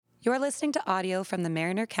You're listening to audio from the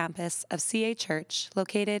Mariner campus of CA Church,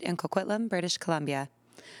 located in Coquitlam, British Columbia.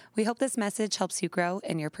 We hope this message helps you grow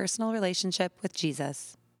in your personal relationship with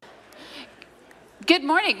Jesus. Good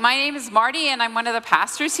morning. My name is Mardi, and I'm one of the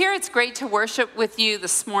pastors here. It's great to worship with you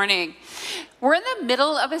this morning. We're in the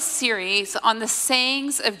middle of a series on the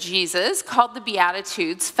sayings of Jesus called the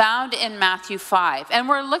Beatitudes, found in Matthew 5. And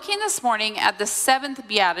we're looking this morning at the 7th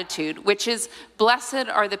Beatitude, which is, "Blessed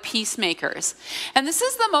are the peacemakers." And this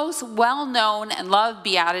is the most well-known and loved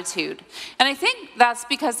Beatitude. And I think that's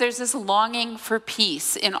because there's this longing for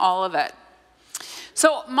peace in all of it.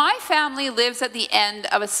 So my family lives at the end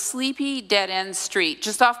of a sleepy dead-end street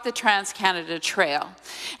just off the Trans-Canada Trail.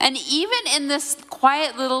 And even in this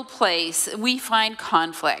quiet little place, we find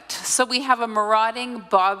conflict. So we have a marauding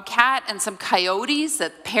bobcat and some coyotes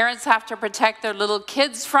that parents have to protect their little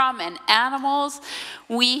kids from, and animals.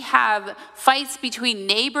 We have fights between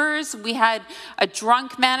neighbors. We had a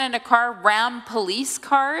drunk man in a car ram police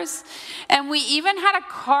cars. And we even had a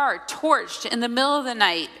car torched in the middle of the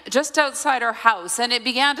night just outside our house. And it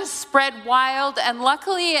began to spread wild. And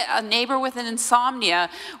luckily, a neighbor with an insomnia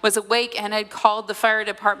was awake and had called the fire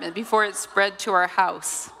department before it spread to our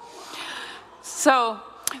house. So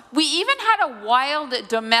we even had a wild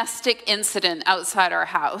domestic incident outside our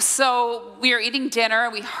house. So we were eating dinner,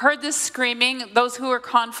 we heard this screaming. Those who were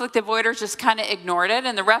conflict avoiders just kind of ignored it,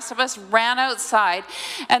 and the rest of us ran outside,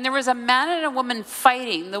 and there was a man and a woman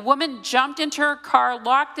fighting. The woman jumped into her car,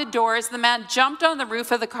 locked the doors. The man jumped on the roof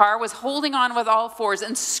of the car, was holding on with all fours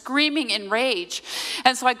and screaming in rage.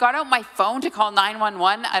 And so I got out my phone to call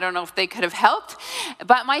 911. I don't know if they could have helped,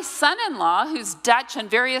 but my son-in-law, who's Dutch and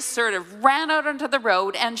very assertive, ran out onto the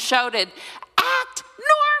road and shouted, "Act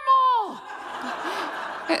normal!"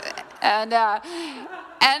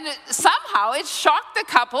 And somehow it shocked the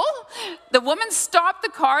couple. The woman stopped the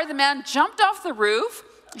car. The man jumped off the roof.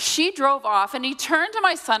 She drove off, and he turned to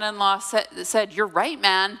my son-in-law, said, "You're right,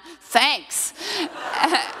 man. Thanks."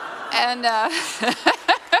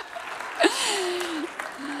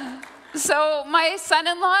 So my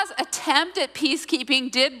son-in-law's attempt at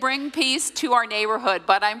peacekeeping did bring peace to our neighborhood,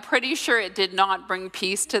 but I'm pretty sure it did not bring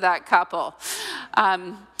peace to that couple.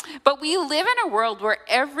 But we live in a world where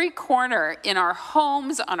every corner in our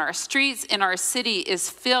homes, on our streets, in our city is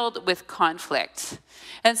filled with conflict.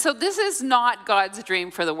 And so this is not God's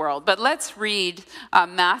dream for the world. But let's read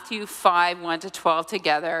Matthew 5, 1 to 12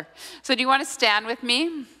 together. So do you want to stand with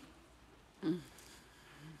me?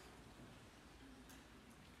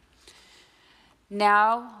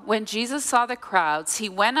 Now, when Jesus saw the crowds, he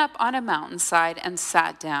went up on a mountainside and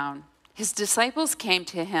sat down. His disciples came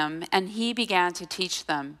to him, and he began to teach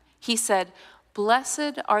them. He said,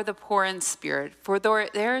 "Blessed are the poor in spirit, for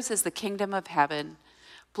theirs is the kingdom of heaven.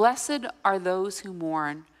 Blessed are those who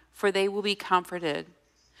mourn, for they will be comforted.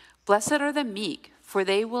 Blessed are the meek, for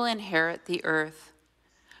they will inherit the earth.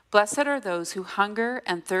 Blessed are those who hunger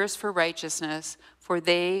and thirst for righteousness, for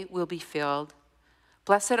they will be filled.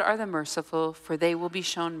 Blessed are the merciful, for they will be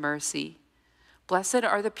shown mercy. Blessed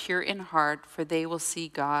are the pure in heart, for they will see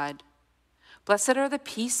God. Blessed are the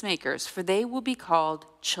peacemakers, for they will be called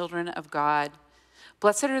children of God.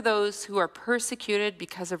 Blessed are those who are persecuted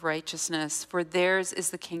because of righteousness, for theirs is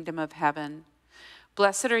the kingdom of heaven.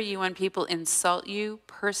 Blessed are you when people insult you,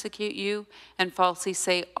 persecute you, and falsely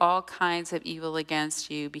say all kinds of evil against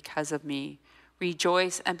you because of me.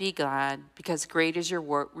 Rejoice and be glad, because great is your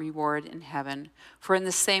reward in heaven. For in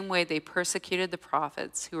the same way they persecuted the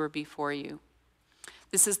prophets who were before you."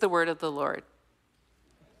 This is the word of the Lord.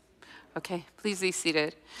 Okay, please be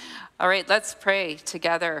seated. All right, let's pray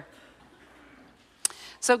together.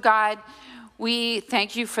 So God, we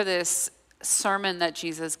thank you for this sermon that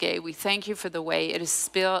Jesus gave. We thank you for the way it is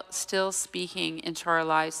still speaking into our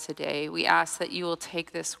lives today. We ask that you will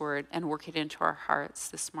take this word and work it into our hearts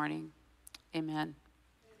this morning. Amen.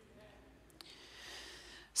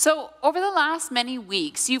 So over the last many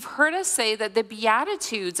weeks, you've heard us say that the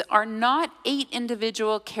Beatitudes are not 8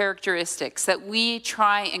 individual characteristics that we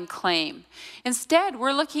try and claim. Instead,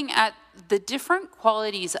 we're looking at the different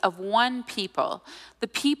qualities of one people, the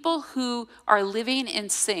people who are living in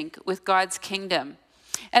sync with God's kingdom.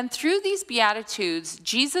 And through these Beatitudes,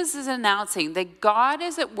 Jesus is announcing that God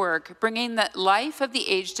is at work bringing the life of the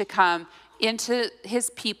age to come into his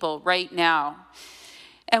people right now.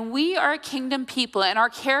 And we are a kingdom people, and our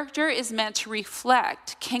character is meant to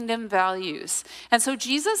reflect kingdom values. And so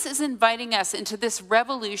Jesus is inviting us into this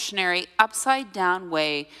revolutionary, upside-down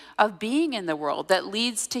way of being in the world that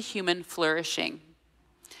leads to human flourishing.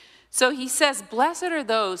 So he says, "Blessed are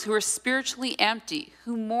those who are spiritually empty,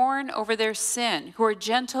 who mourn over their sin, who are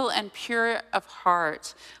gentle and pure of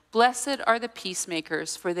heart. Blessed are the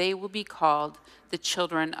peacemakers, for they will be called the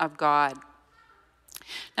children of God.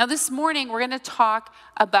 Now this morning, we're going to talk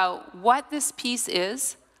about what this peace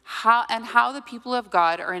is, how the people of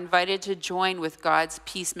God are invited to join with God's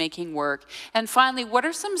peacemaking work. And finally, what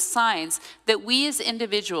are some signs that we as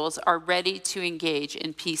individuals are ready to engage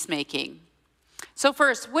in peacemaking? So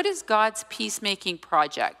first, what is God's peacemaking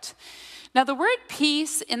project? Now, the word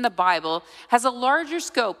peace in the Bible has a larger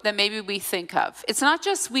scope than maybe we think of. It's not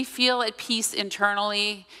just we feel at peace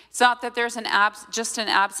internally. It's not that there's just an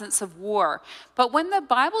absence of war. But when the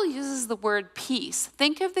Bible uses the word peace,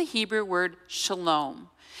 think of the Hebrew word shalom.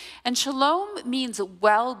 And shalom means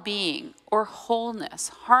well-being or wholeness,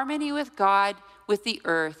 harmony with God, with the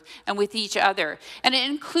earth, and with each other. And it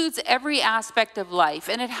includes every aspect of life.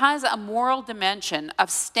 And it has a moral dimension of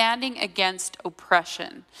standing against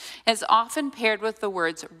oppression. It's often paired with the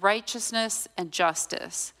words righteousness and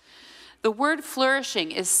justice. The word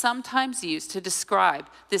flourishing is sometimes used to describe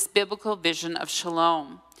this biblical vision of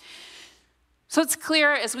shalom. So it's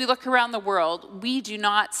clear as we look around the world, we do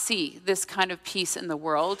not see this kind of peace in the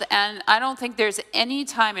world. And I don't think there's any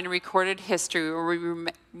time in recorded history where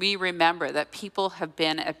we remember that people have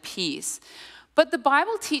been at peace. But the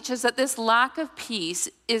Bible teaches that this lack of peace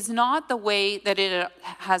is not the way that it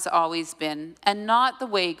has always been and not the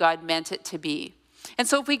way God meant it to be. And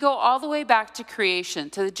so if we go all the way back to creation,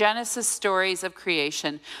 to the Genesis stories of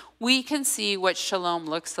creation, we can see what shalom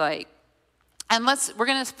looks like. And we're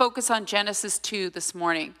going to focus on Genesis 2 this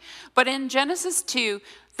morning. But in Genesis 2,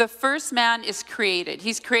 the first man is created.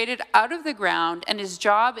 He's created out of the ground, and his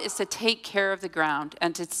job is to take care of the ground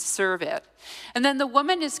and to serve it. And then the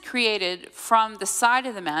woman is created from the side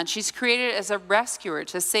of the man. She's created as a rescuer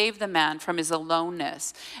to save the man from his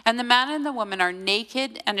aloneness. And the man and the woman are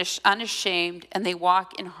naked and unashamed, and they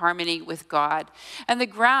walk in harmony with God. And the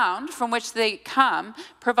ground from which they come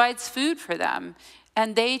provides food for them,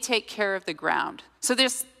 and they take care of the ground. So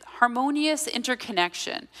there's harmonious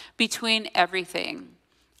interconnection between everything,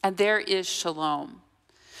 and there is shalom.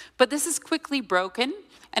 But this is quickly broken,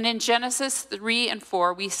 and in Genesis 3 and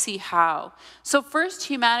 4, we see how. So first,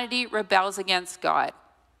 humanity rebels against God,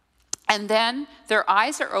 and then their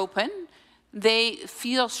eyes are open. They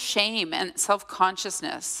feel shame and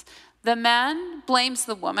self-consciousness. The man blames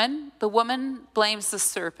the woman blames the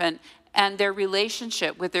serpent, and their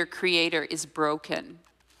relationship with their creator is broken.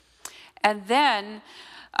 And then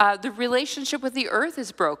the relationship with the earth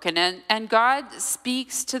is broken. And God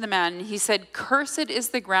speaks to the man, and he said, "Cursed is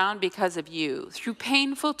the ground because of you. Through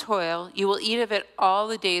painful toil, you will eat of it all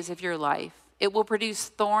the days of your life. It will produce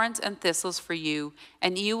thorns and thistles for you,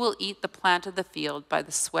 and you will eat the plant of the field by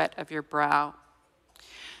the sweat of your brow."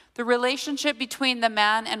 The relationship between the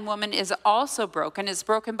man and woman is also broken. It's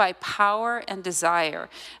broken by power and desire.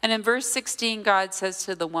 And in verse 16, God says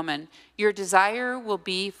to the woman, "Your desire will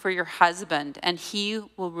be for your husband, and he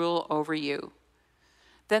will rule over you."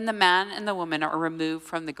 Then the man and the woman are removed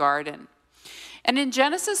from the garden. And in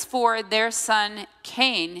Genesis 4, their son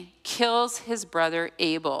Cain kills his brother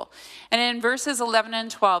Abel. And in verses 11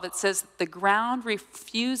 and 12, it says, the ground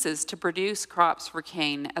refuses to produce crops for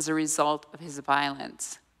Cain as a result of his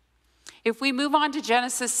violence. If we move on to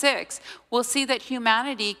Genesis 6, we'll see that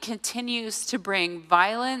humanity continues to bring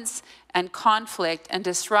violence and conflict and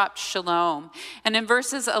disrupt shalom. And in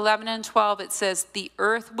verses 11 and 12, it says, the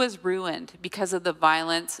earth was ruined because of the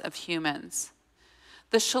violence of humans.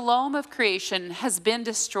 The shalom of creation has been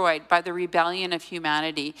destroyed by the rebellion of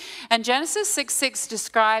humanity. And Genesis 6:6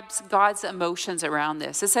 describes God's emotions around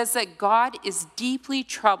this. It says that God is deeply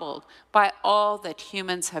troubled by all that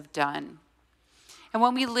humans have done. And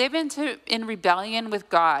when we live in rebellion with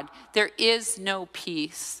God, there is no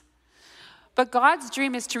peace. But God's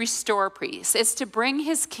dream is to restore peace. It's to bring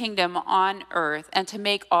his kingdom on earth and to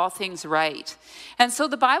make all things right. And so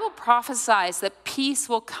the Bible prophesies that peace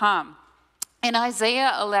will come. In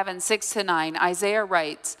Isaiah 11:6-9, Isaiah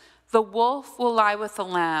writes, "The wolf will lie with the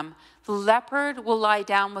lamb, the leopard will lie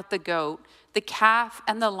down with the goat, the calf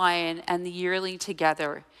and the lion and the yearling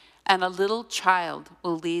together, and a little child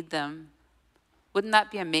will lead them." Wouldn't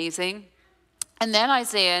that be amazing? And then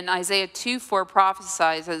Isaiah in Isaiah 2:4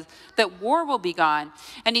 prophesies that war will be gone.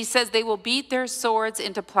 And he says they will beat their swords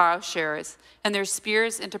into plowshares and their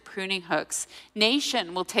spears into pruning hooks.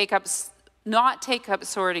 Nation will not take up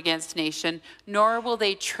sword against nation, nor will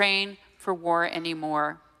they train for war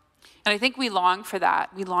anymore. And I think we long for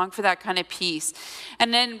that. We long for that kind of peace.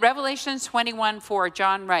 And then Revelation 21:4,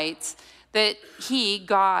 John writes that he,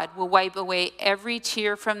 God, will wipe away every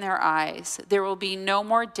tear from their eyes. There will be no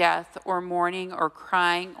more death or mourning or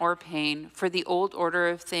crying or pain, for the old order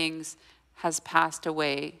of things has passed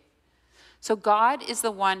away. So God is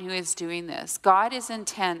the one who is doing this. God is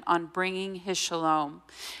intent on bringing his shalom.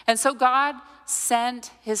 And so God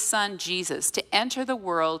sent his son Jesus to enter the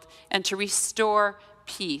world and to restore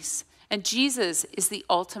peace. And Jesus is the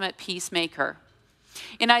ultimate peacemaker.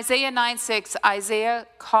 In Isaiah 9:6, Isaiah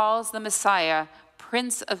calls the Messiah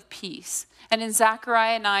Prince of Peace. And in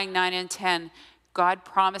Zechariah 9 and 10, God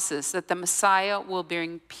promises that the Messiah will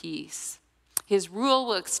bring peace. His rule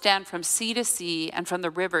will extend from sea to sea and from the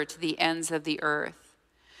river to the ends of the earth.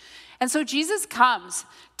 And so Jesus comes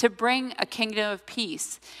to bring a kingdom of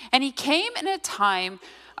peace. And he came in a time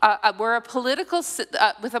where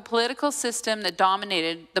with a political system that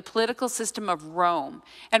dominated the political system of Rome.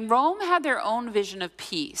 And Rome had their own vision of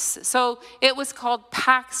peace. So it was called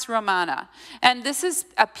Pax Romana. And this is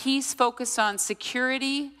a peace focused on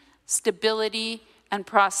security, stability, and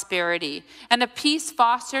prosperity, and a peace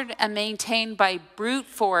fostered and maintained by brute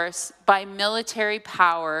force, by military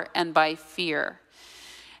power, and by fear.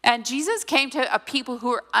 And Jesus came to a people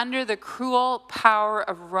who were under the cruel power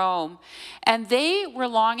of Rome, and they were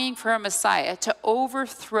longing for a Messiah to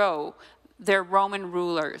overthrow their Roman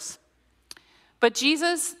rulers. But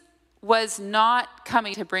Jesus was not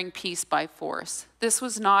coming to bring peace by force. This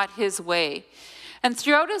was not his way. And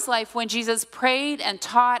throughout his life, when Jesus prayed and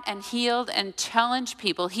taught and healed and challenged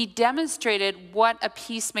people, he demonstrated what a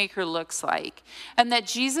peacemaker looks like. And that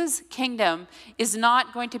Jesus' kingdom is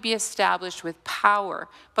not going to be established with power,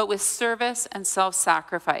 but with service and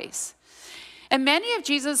self-sacrifice. And many of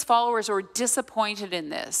Jesus' followers were disappointed in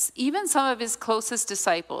this. Even some of his closest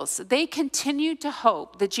disciples, they continued to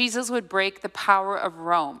hope that Jesus would break the power of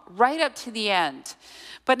Rome right up to the end.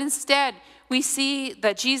 But instead, we see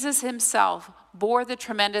that Jesus himself bore the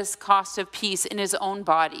tremendous cost of peace in his own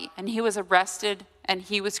body, and he was arrested and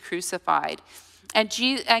he was crucified. And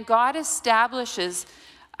God establishes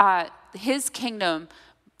his kingdom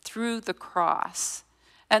through the cross.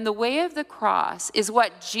 And the way of the cross is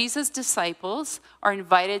what Jesus' disciples are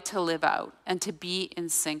invited to live out and to be in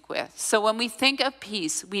sync with. So when we think of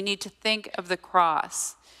peace, we need to think of the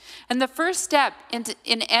cross. And the first step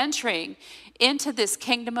in entering into this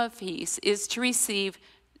kingdom of peace is to receive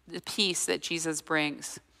the peace that Jesus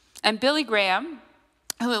brings. And Billy Graham,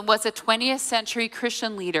 who was a 20th century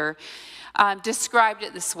Christian leader, described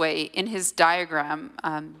it this way in his diagram.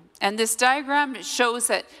 And this diagram shows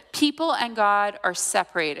that people and God are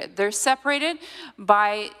separated. They're separated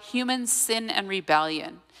by human sin and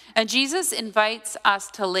rebellion. And Jesus invites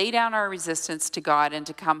us to lay down our resistance to God and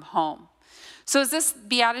to come home. So as this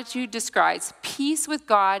beatitude describes, peace with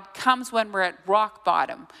God comes when we're at rock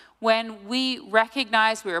bottom, when we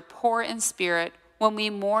recognize we are poor in spirit, when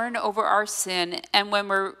we mourn over our sin, and when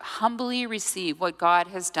we humbly receive what God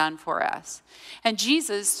has done for us. And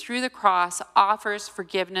Jesus, through the cross, offers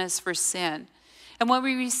forgiveness for sin. And when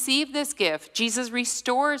we receive this gift, Jesus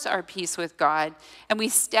restores our peace with God, and we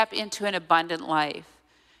step into an abundant life.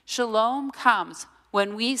 Shalom comes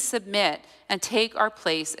when we submit and take our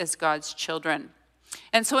place as God's children.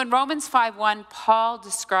 And so in Romans 5:1, Paul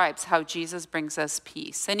describes how Jesus brings us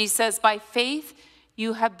peace. And he says, by faith,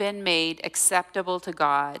 you have been made acceptable to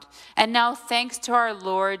God. And now, thanks to our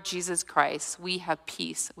Lord Jesus Christ, we have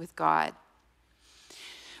peace with God.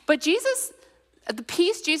 But the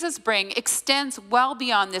peace Jesus brings extends well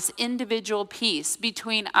beyond this individual peace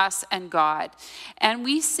between us and God. And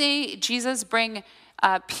we see Jesus bring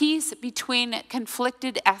peace between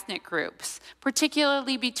conflicted ethnic groups,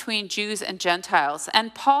 particularly between Jews and Gentiles.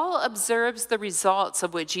 And Paul observes the results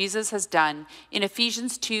of what Jesus has done in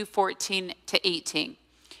Ephesians 2:14-18.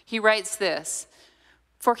 He writes this,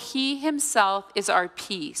 for he himself is our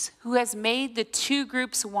peace, who has made the two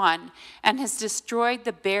groups one and has destroyed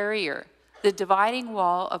the barrier, the dividing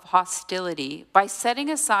wall of hostility, by setting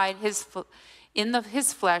aside his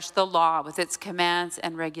flesh the law with its commands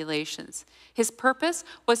and regulations. His purpose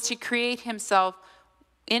was to create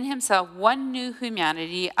in himself one new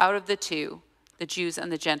humanity out of the two, the Jews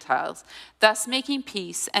and the Gentiles, thus making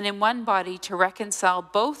peace, and in one body to reconcile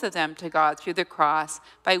both of them to God through the cross,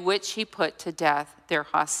 by which he put to death their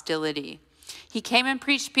hostility. He came and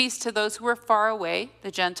preached peace to those who were far away,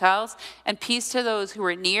 the Gentiles, and peace to those who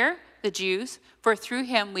were near, the Jews, for through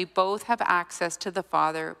him we both have access to the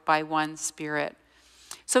Father by one Spirit.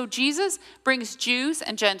 So Jesus brings Jews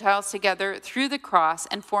and Gentiles together through the cross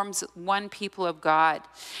and forms one people of God.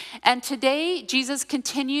 And today, Jesus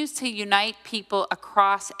continues to unite people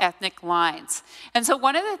across ethnic lines. And so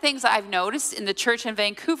one of the things I've noticed in the church in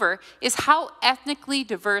Vancouver is how ethnically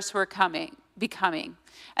diverse we're becoming.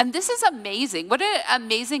 And this is amazing. What an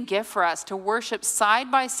amazing gift for us to worship side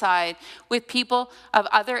by side with people of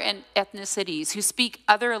other ethnicities who speak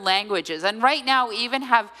other languages. And right now we even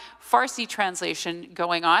have Farsi translation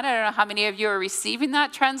going on. I don't know how many of you are receiving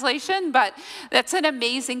that translation, but that's an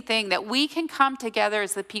amazing thing that we can come together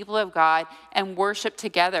as the people of God and worship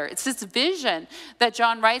together. It's this vision that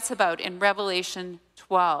John writes about in Revelation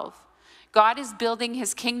 12. God is building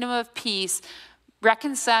his kingdom of peace,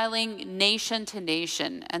 reconciling nation to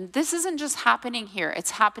nation. And this isn't just happening here,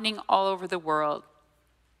 it's happening all over the world.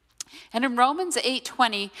 And in Romans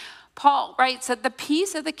 8:20, Paul writes that the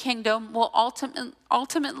peace of the kingdom will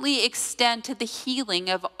ultimately extend to the healing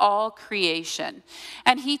of all creation.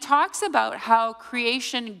 And he talks about how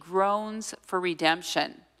creation groans for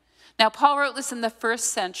redemption. Now, Paul wrote this in the first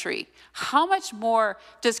century. How much more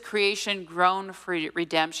does creation groan for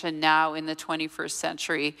redemption now in the 21st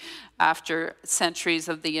century after centuries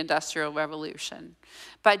of the Industrial Revolution?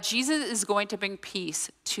 But Jesus is going to bring peace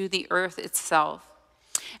to the earth itself.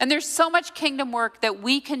 And there's so much kingdom work that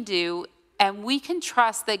we can do, and we can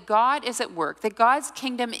trust that God is at work, that God's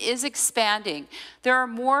kingdom is expanding. There are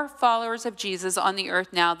more followers of Jesus on the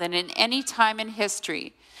earth now than in any time in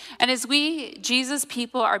history. And as we, Jesus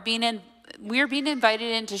people, we're being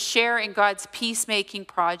invited in to share in God's peacemaking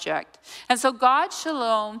project. And so God's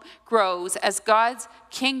shalom grows as God's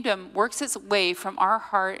kingdom works its way from our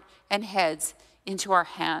heart and heads into our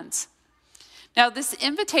hands. Now, this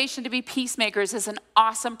invitation to be peacemakers is an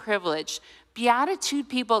awesome privilege. Beatitude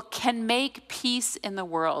people can make peace in the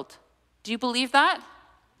world. Do you believe that?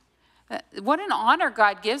 What an honor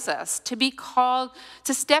God gives us to be called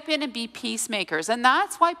to step in and be peacemakers. And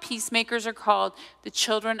that's why peacemakers are called the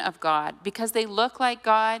children of God, because they look like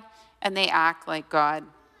God and they act like God.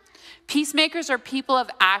 Peacemakers are people of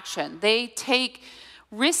action. They take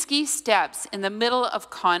risky steps in the middle of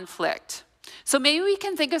conflict. So maybe we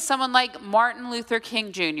can think of someone like Martin Luther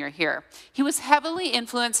King Jr. here. He was heavily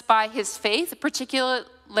influenced by his faith,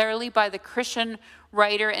 particularly by the Christian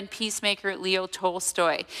writer and peacemaker Leo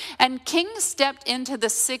Tolstoy. And King stepped into the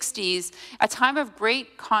 60s, a time of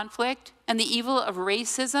great conflict and the evil of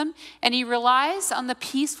racism, and he relies on the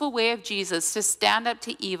peaceful way of Jesus to stand up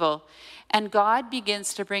to evil, and God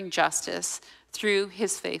begins to bring justice through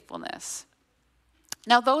his faithfulness.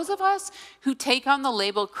 Now, those of us who take on the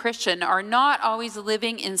label Christian are not always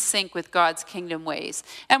living in sync with God's kingdom ways,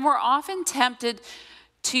 and we're often tempted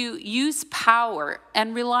to use power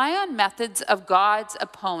and rely on methods of God's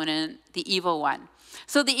opponent, the evil one.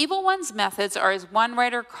 So the evil one's methods are, as one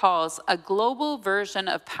writer calls, a global version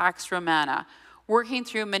of Pax Romana, working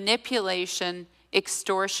through manipulation,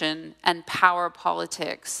 extortion, and power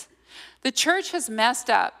politics. The church has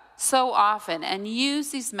messed up so often and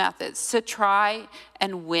use these methods to try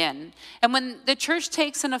and win. And when the church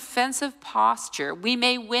takes an offensive posture, we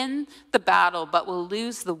may win the battle, but we'll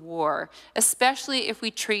lose the war, especially if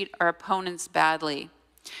we treat our opponents badly.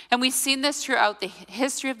 And we've seen this throughout the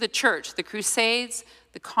history of the church, the Crusades,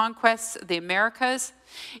 the conquests of the Americas.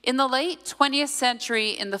 In the late 20th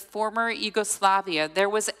century, in the former Yugoslavia, there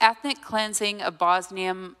was ethnic cleansing of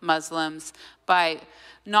Bosnian Muslims by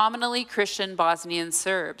nominally Christian Bosnian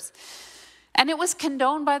Serbs. And it was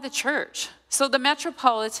condoned by the church. So the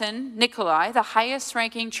Metropolitan Nikolai, the highest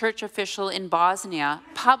ranking church official in Bosnia,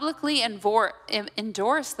 publicly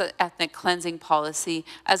endorsed the ethnic cleansing policy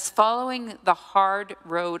as following the hard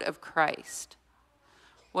road of Christ.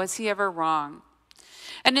 Was he ever wrong?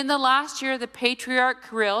 And in the last year, the Patriarch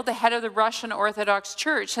Kirill, the head of the Russian Orthodox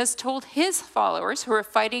Church, has told his followers who are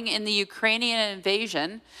fighting in the Ukrainian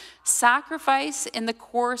invasion, sacrifice in the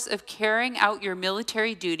course of carrying out your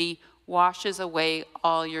military duty washes away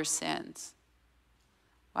all your sins.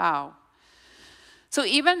 Wow. So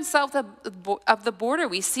even south of the border,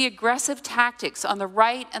 we see aggressive tactics on the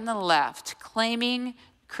right and the left, claiming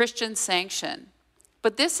Christian sanction.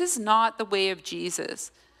 But this is not the way of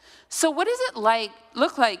Jesus. So what does it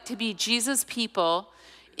look like to be Jesus' people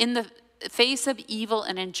in the face of evil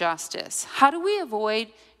and injustice? How do we avoid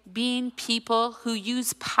being people who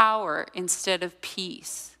use power instead of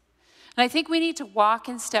peace? And I think we need to walk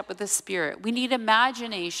in step with the Spirit. We need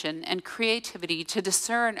imagination and creativity to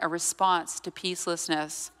discern a response to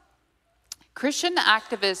peacelessness. Christian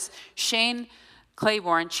activist Shane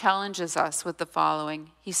Claiborne challenges us with the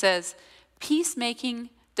following. He says, peacemaking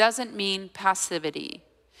doesn't mean passivity.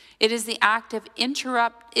 It is the act of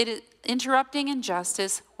interrupting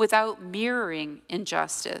injustice without mirroring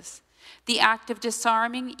injustice. The act of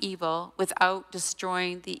disarming evil without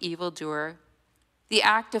destroying the evildoer. The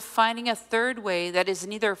act of finding a third way that is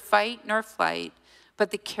neither fight nor flight,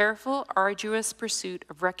 but the careful, arduous pursuit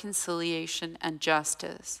of reconciliation and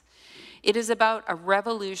justice. It is about a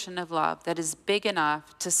revolution of love that is big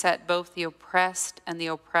enough to set both the oppressed and the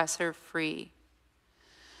oppressor free.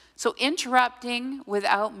 So interrupting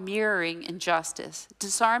without mirroring injustice,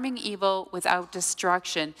 disarming evil without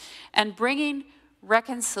destruction, and bringing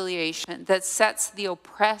reconciliation that sets the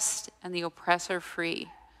oppressed and the oppressor free.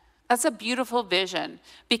 That's a beautiful vision,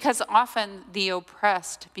 because often the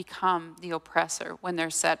oppressed become the oppressor when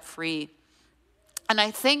they're set free. And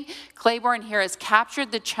I think Claiborne here has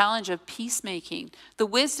captured the challenge of peacemaking, the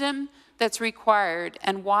wisdom that's required,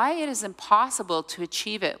 and why it is impossible to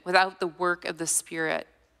achieve it without the work of the Spirit.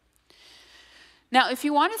 Now, if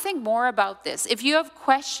you want to think more about this, if you have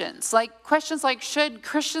questions like should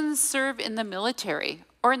Christians serve in the military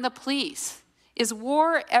or in the police? Is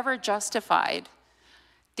war ever justified?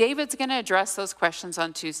 David's going to address those questions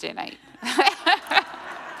on Tuesday night.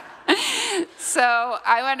 So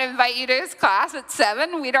I want to invite you to his class at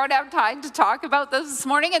 7. We don't have time to talk about those this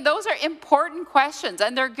morning. And those are important questions,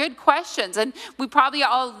 and they're good questions. And we probably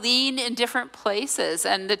all lean in different places.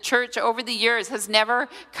 And the church over the years has never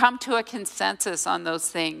come to a consensus on those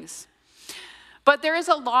things. But there is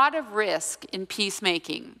a lot of risk in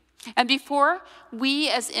peacemaking. And before we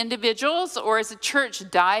as individuals or as a church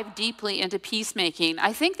dive deeply into peacemaking,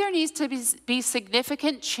 I think there needs to be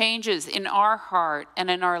significant changes in our heart and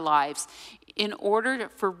in our lives in order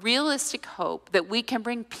for realistic hope that we can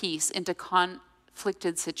bring peace into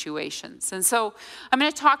conflicted situations. And so I'm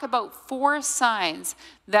going to talk about 4 signs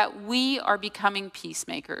that we are becoming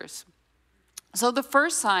peacemakers. So the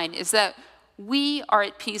first sign is that we are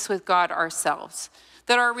at peace with God ourselves,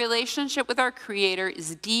 that our relationship with our Creator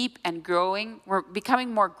is deep and growing. We're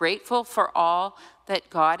becoming more grateful for all that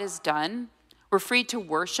God has done. We're free to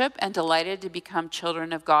worship and delighted to become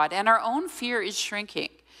children of God, and our own fear is shrinking.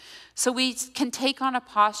 So we can take on a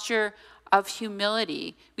posture of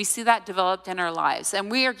humility. We see that developed in our lives, and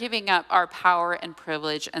we are giving up our power and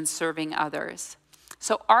privilege and serving others.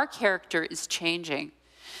 So our character is changing.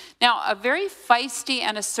 Now, a very feisty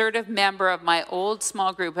and assertive member of my old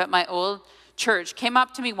small group at my old church came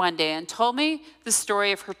up to me one day and told me the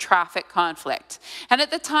story of her traffic conflict. And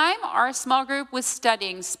at the time, our small group was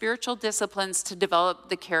studying spiritual disciplines to develop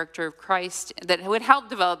the character of Christ, that would help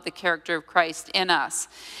develop the character of Christ in us.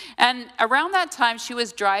 And around that time, she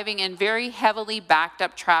was driving in very heavily backed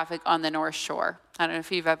up traffic on the North Shore. I don't know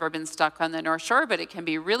if you've ever been stuck on the North Shore, but it can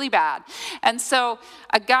be really bad. And so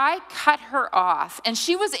a guy cut her off, and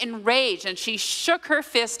she was enraged, and she shook her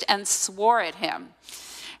fist and swore at him.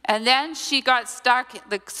 And then she got stuck,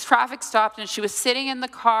 the traffic stopped, and she was sitting in the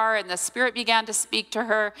car, and the Spirit began to speak to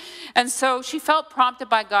her. And so she felt prompted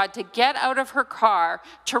by God to get out of her car,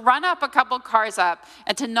 to run up a couple cars up,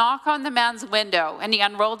 and to knock on the man's window. And he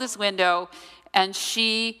unrolled his window, and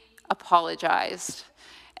she apologized.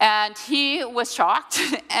 And he was shocked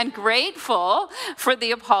and grateful for the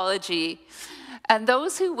apology. And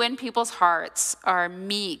those who win people's hearts are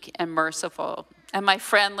meek and merciful. And my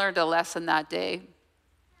friend learned a lesson that day.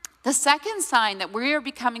 The second sign that we are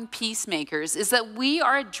becoming peacemakers is that we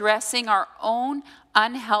are addressing our own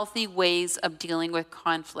unhealthy ways of dealing with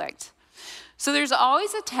conflict. So there's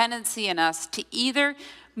always a tendency in us to either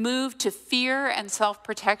move to fear and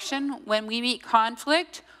self-protection when we meet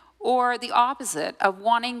conflict, or the opposite of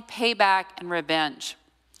wanting payback and revenge.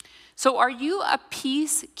 So are you a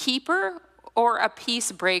peacekeeper or a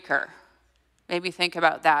peace breaker? Maybe think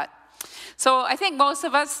about that. So I think most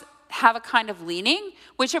of us have a kind of leaning,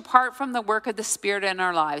 which apart from the work of the Spirit in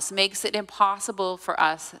our lives, makes it impossible for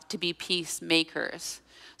us to be peacemakers.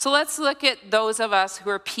 So let's look at those of us who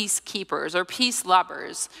are peacekeepers or peace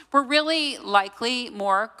lovers. We're really likely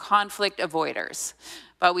more conflict avoiders,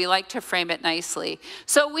 but we like to frame it nicely.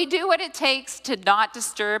 So we do what it takes to not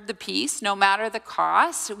disturb the peace, no matter the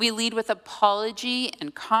cost. We lead with apology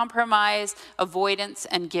and compromise, avoidance,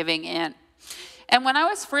 and giving in. And when I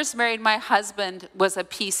was first married, my husband was a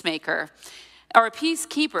peacemaker, or a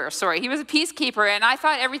peacekeeper, sorry. He was a peacekeeper, and I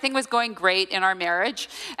thought everything was going great in our marriage.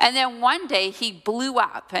 And then one day he blew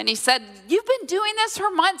up, and he said, "You've been doing this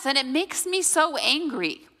for months, and it makes me so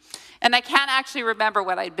angry." And I can't actually remember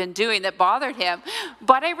what I'd been doing that bothered him,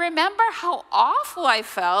 but I remember how awful I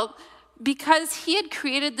felt because he had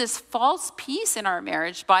created this false peace in our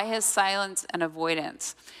marriage by his silence and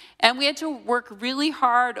avoidance. And we had to work really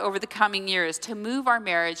hard over the coming years to move our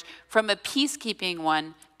marriage from a peacekeeping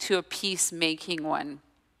one to a peacemaking one.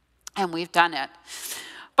 And we've done it.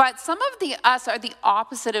 But some of us are the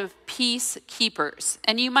opposite of peacekeepers.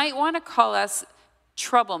 And you might want to call us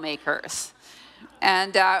troublemakers.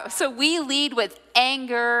 And so we lead with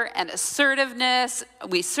anger and assertiveness.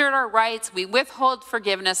 We assert our rights. We withhold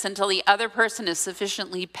forgiveness until the other person is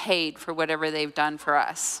sufficiently paid for whatever they've done for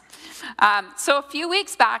us. So a few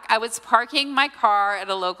weeks back, I was parking my car at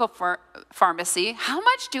a local pharmacy. How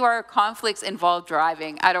much do our conflicts involve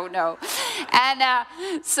driving? I don't know.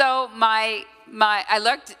 And so I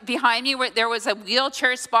looked behind me where there was a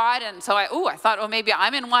wheelchair spot, and so I thought, oh, maybe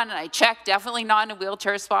I'm in one, and I checked, definitely not in a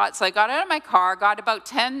wheelchair spot. So I got out of my car, got about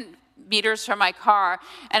 10 meters from my car,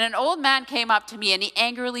 and an old man came up to me and he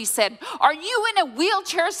angrily said, "Are you in a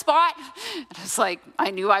wheelchair spot?" And I was like,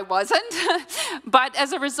 I knew I wasn't. But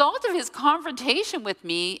as a result of his confrontation with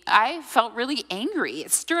me, I felt really angry.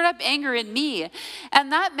 It stirred up anger in me.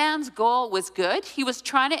 And that man's goal was good. He was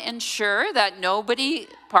trying to ensure that nobody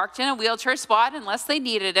parked in a wheelchair spot unless they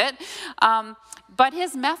needed it. But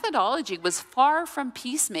his methodology was far from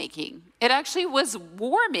peacemaking. It actually was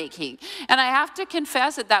war-making. And I have to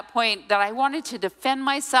confess at that point that I wanted to defend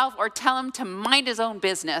myself or tell him to mind his own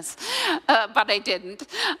business, but I didn't.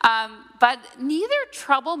 But neither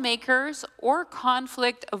troublemakers or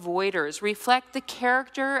conflict avoiders reflect the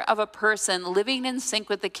character of a person living in sync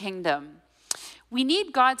with the kingdom. We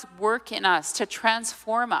need God's work in us to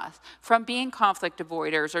transform us from being conflict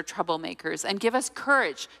avoiders or troublemakers and give us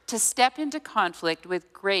courage to step into conflict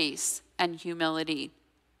with grace and humility.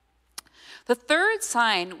 The third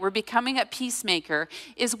sign we're becoming a peacemaker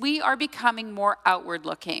is we are becoming more outward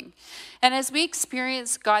looking. And as we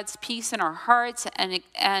experience God's peace in our hearts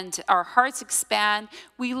and our hearts expand,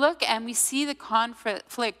 we look and we see the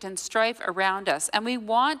conflict and strife around us, and we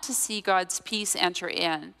want to see God's peace enter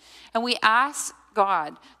in. And we ask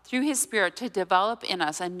God, through his Spirit, to develop in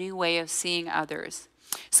us a new way of seeing others.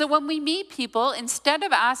 So when we meet people, instead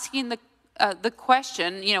of asking the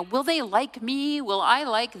question, will they like me? Will I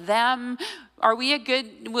like them?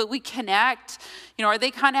 Will we connect? Are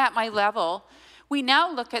they kind of at my level? We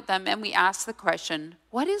now look at them and we ask the question,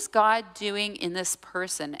 what is God doing in this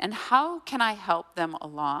person? And how can I help them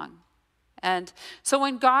along? And so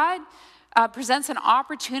when God presents an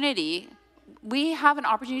opportunity, we have an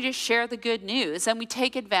opportunity to share the good news, and we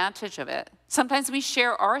take advantage of it. Sometimes we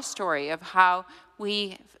share our story of how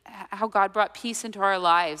God brought peace into our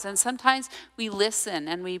lives, and sometimes we listen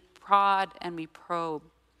and we prod and we probe.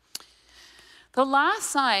 The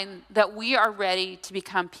last sign that we are ready to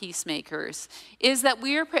become peacemakers is that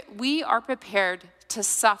we are prepared to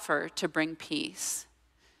suffer to bring peace.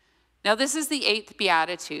 Now, this is the 8th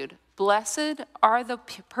beatitude. Blessed are the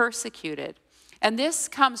persecuted. And this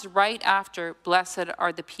comes right after, blessed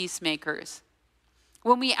are the peacemakers.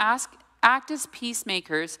 When we act as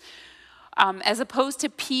peacemakers, as opposed to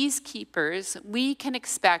peacekeepers, we can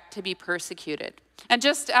expect to be persecuted. And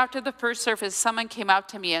just after the first service, someone came up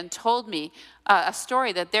to me and told me a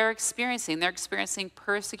story that they're experiencing. They're experiencing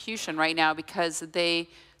persecution right now because they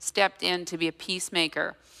stepped in to be a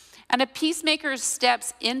peacemaker. And a peacemaker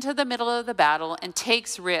steps into the middle of the battle and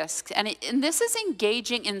takes risks. And this is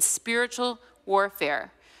engaging in spiritual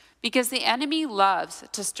warfare, because the enemy loves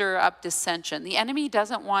to stir up dissension. The enemy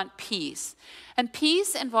doesn't want peace. And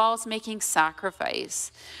peace involves making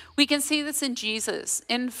sacrifice. We can see this in Jesus.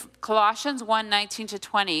 In Colossians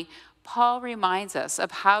 1:19-20, Paul reminds us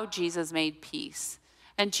of how Jesus made peace.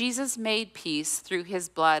 And Jesus made peace through his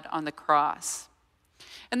blood on the cross.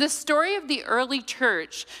 And the story of the early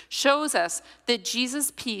church shows us that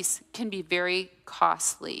Jesus' peace can be very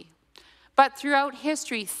costly. But throughout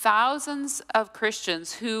history, thousands of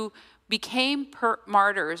Christians who became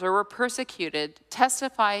martyrs or were persecuted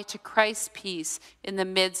testify to Christ's peace in the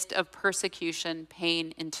midst of persecution,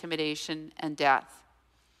 pain, intimidation, and death.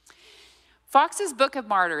 Fox's Book of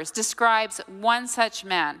Martyrs describes one such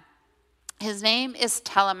man. His name is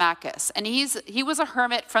Telemachus, and he was a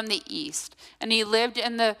hermit from the east, and he lived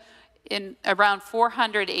in around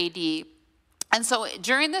 400 AD. And so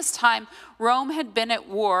during this time, Rome had been at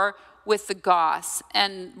war with the Goths,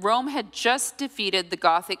 and Rome had just defeated the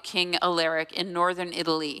Gothic king Alaric in northern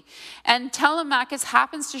Italy. And Telemachus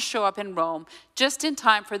happens to show up in Rome just in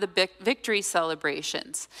time for the victory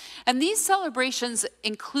celebrations. And these celebrations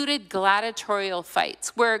included gladiatorial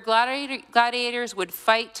fights, where gladiators would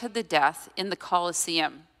fight to the death in the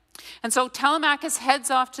Colosseum. And so Telemachus heads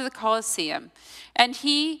off to the Colosseum, and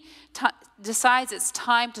he decides it's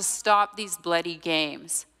time to stop these bloody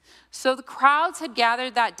games. So the crowds had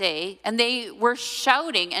gathered that day, and they were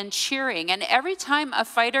shouting and cheering. And every time a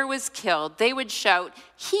fighter was killed, they would shout,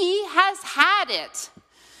 "He has had it."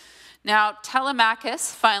 Now,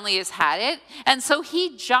 Telemachus finally has had it, and so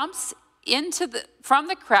he jumps from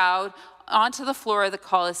the crowd onto the floor of the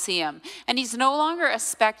Colosseum. And he's no longer a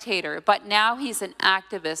spectator, but now he's an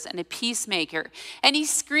activist and a peacemaker. And he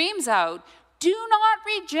screams out, Do not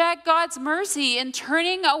reject God's mercy in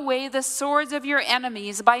turning away the swords of your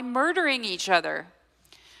enemies by murdering each other.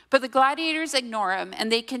 But the gladiators ignore him,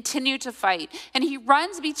 and they continue to fight. And he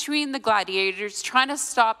runs between the gladiators, trying to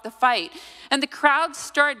stop the fight. And the crowd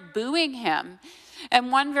start booing him.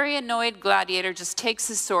 And one very annoyed gladiator just takes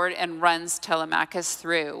his sword and runs Telemachus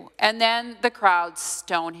through. And then the crowd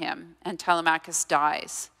stone him, and Telemachus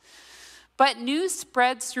dies. But news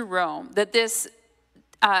spreads through Rome that this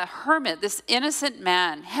hermit, this innocent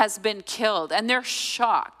man, has been killed. And they're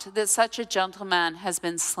shocked that such a gentleman has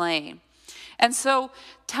been slain. And so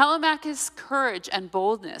Telemachus' courage and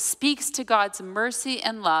boldness speaks to God's mercy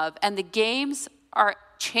and love, and the games are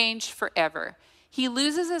changed forever. He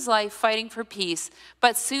loses his life fighting for peace,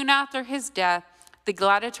 but soon after his death, the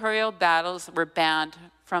gladiatorial battles were banned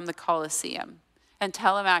from the Colosseum, and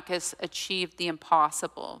Telemachus achieved the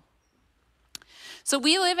impossible. So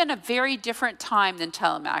we live in a very different time than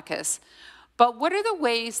Telemachus. But what are the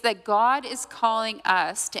ways that God is calling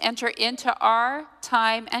us to enter into our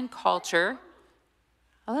time and culture?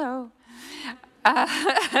 Hello.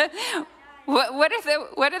 What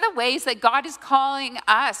are the ways that God is calling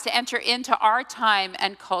us to enter into our time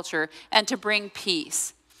and culture and to bring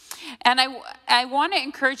peace? And I want to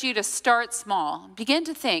encourage you to start small. Begin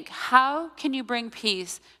to think, how can you bring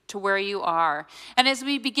peace to where you are? And as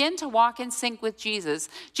we begin to walk in sync with Jesus,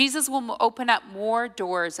 Jesus will open up more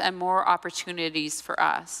doors and more opportunities for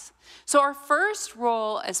us. So our first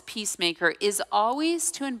role as peacemaker is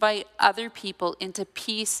always to invite other people into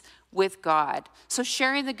peace with God. So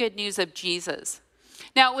sharing the good news of Jesus.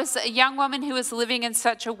 Now, it was a young woman who was living in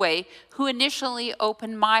such a way who initially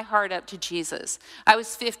opened my heart up to Jesus. I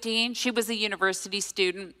was 15. She was a university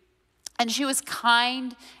student. And she was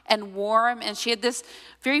kind and warm. And she had this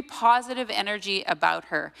very positive energy about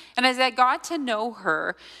her. And as I got to know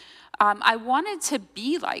her, I wanted to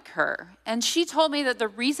be like her. And she told me that the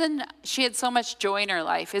reason she had so much joy in her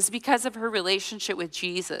life is because of her relationship with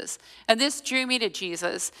Jesus. And this drew me to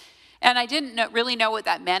Jesus. And I didn't really know what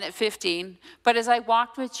that meant at 15, but as I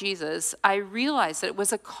walked with Jesus, I realized that it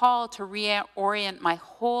was a call to reorient my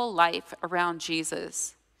whole life around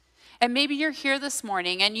Jesus. And maybe you're here this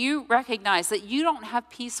morning and you recognize that you don't have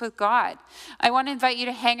peace with God. I want to invite you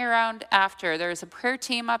to hang around after. There's a prayer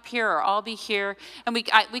team up here, or I'll be here, and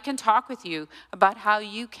we can talk with you about how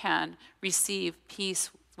you can receive peace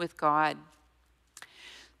with God.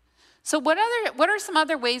 So what are some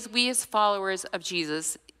other ways we as followers of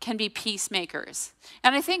Jesus can be peacemakers?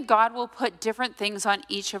 And I think God will put different things on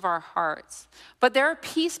each of our hearts. But there are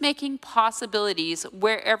peacemaking possibilities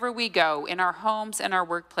wherever we go, in our homes and our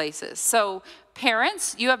workplaces. So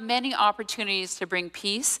parents, you have many opportunities to bring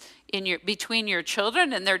peace between your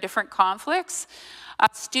children and their different conflicts.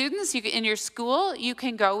 Students, in your school, you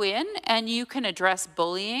can go in and you can address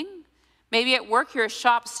bullying. Maybe at work you're a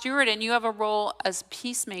shop steward and you have a role as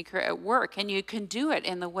peacemaker at work, and you can do it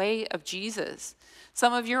in the way of Jesus.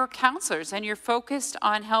 Some of you are counselors and you're focused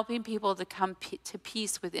on helping people to come to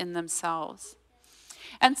peace within themselves.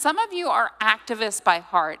 And some of you are activists by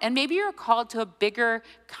heart, and maybe you're called to a bigger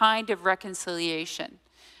kind of reconciliation.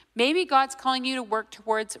 Maybe God's calling you to work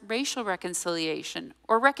towards racial reconciliation,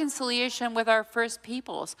 or reconciliation with our First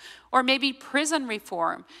Peoples, or maybe prison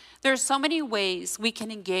reform. There are so many ways we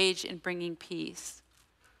can engage in bringing peace.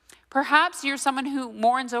 Perhaps you're someone who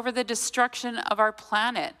mourns over the destruction of our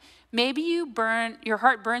planet. Maybe your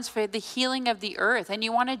heart burns for the healing of the earth, and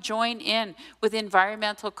you want to join in with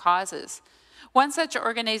environmental causes. One such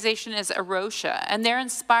organization is Arosha, and they're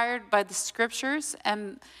inspired by the scriptures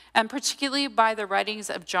and particularly by the writings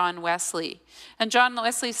of John Wesley. And John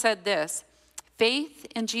Wesley said this: "Faith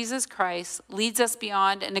in Jesus Christ leads us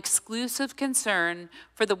beyond an exclusive concern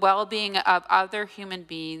for the well-being of other human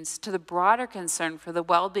beings to the broader concern for the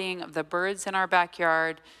well-being of the birds in our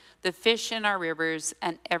backyard, the fish in our rivers,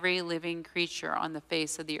 and every living creature on the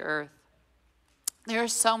face of the earth." There are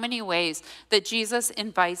so many ways that Jesus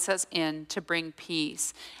invites us in to bring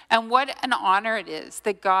peace. And what an honor it is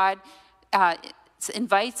that God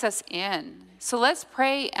invites us in. So let's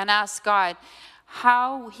pray and ask God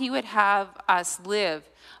how he would have us live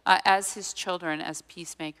as his children, as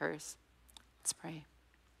peacemakers. Let's pray.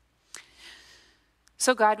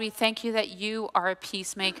 So God, we thank you that you are a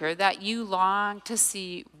peacemaker, that you long to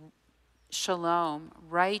see shalom,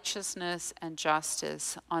 righteousness, and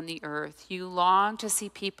justice on the earth. You long to see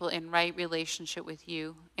people in right relationship with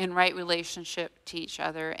you, in right relationship to each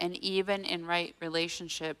other, and even in right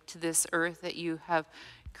relationship to this earth that you have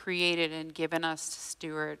created and given us to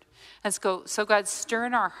steward. And so God, stir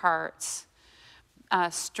in our hearts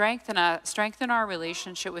strengthen our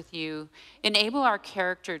relationship with you, enable our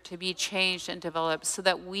character to be changed and developed so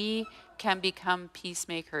that we can become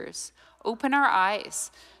peacemakers. Open our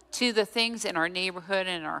eyes to the things in our neighborhood,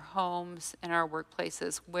 in our homes, in our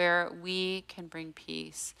workplaces where we can bring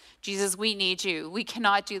peace. Jesus, we need you. We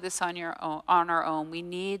cannot do this on our own. We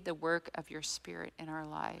need the work of your Spirit in our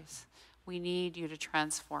lives. We need you to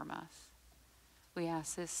transform us. We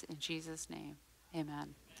ask this in Jesus' name.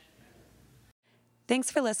 Amen.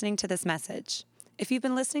 Thanks for listening to this message. If you've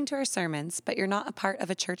been listening to our sermons, but you're not a part of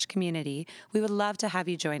a church community, we would love to have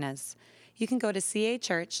you join us. You can go to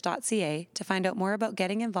cachurch.ca to find out more about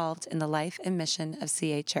getting involved in the life and mission of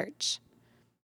CA Church.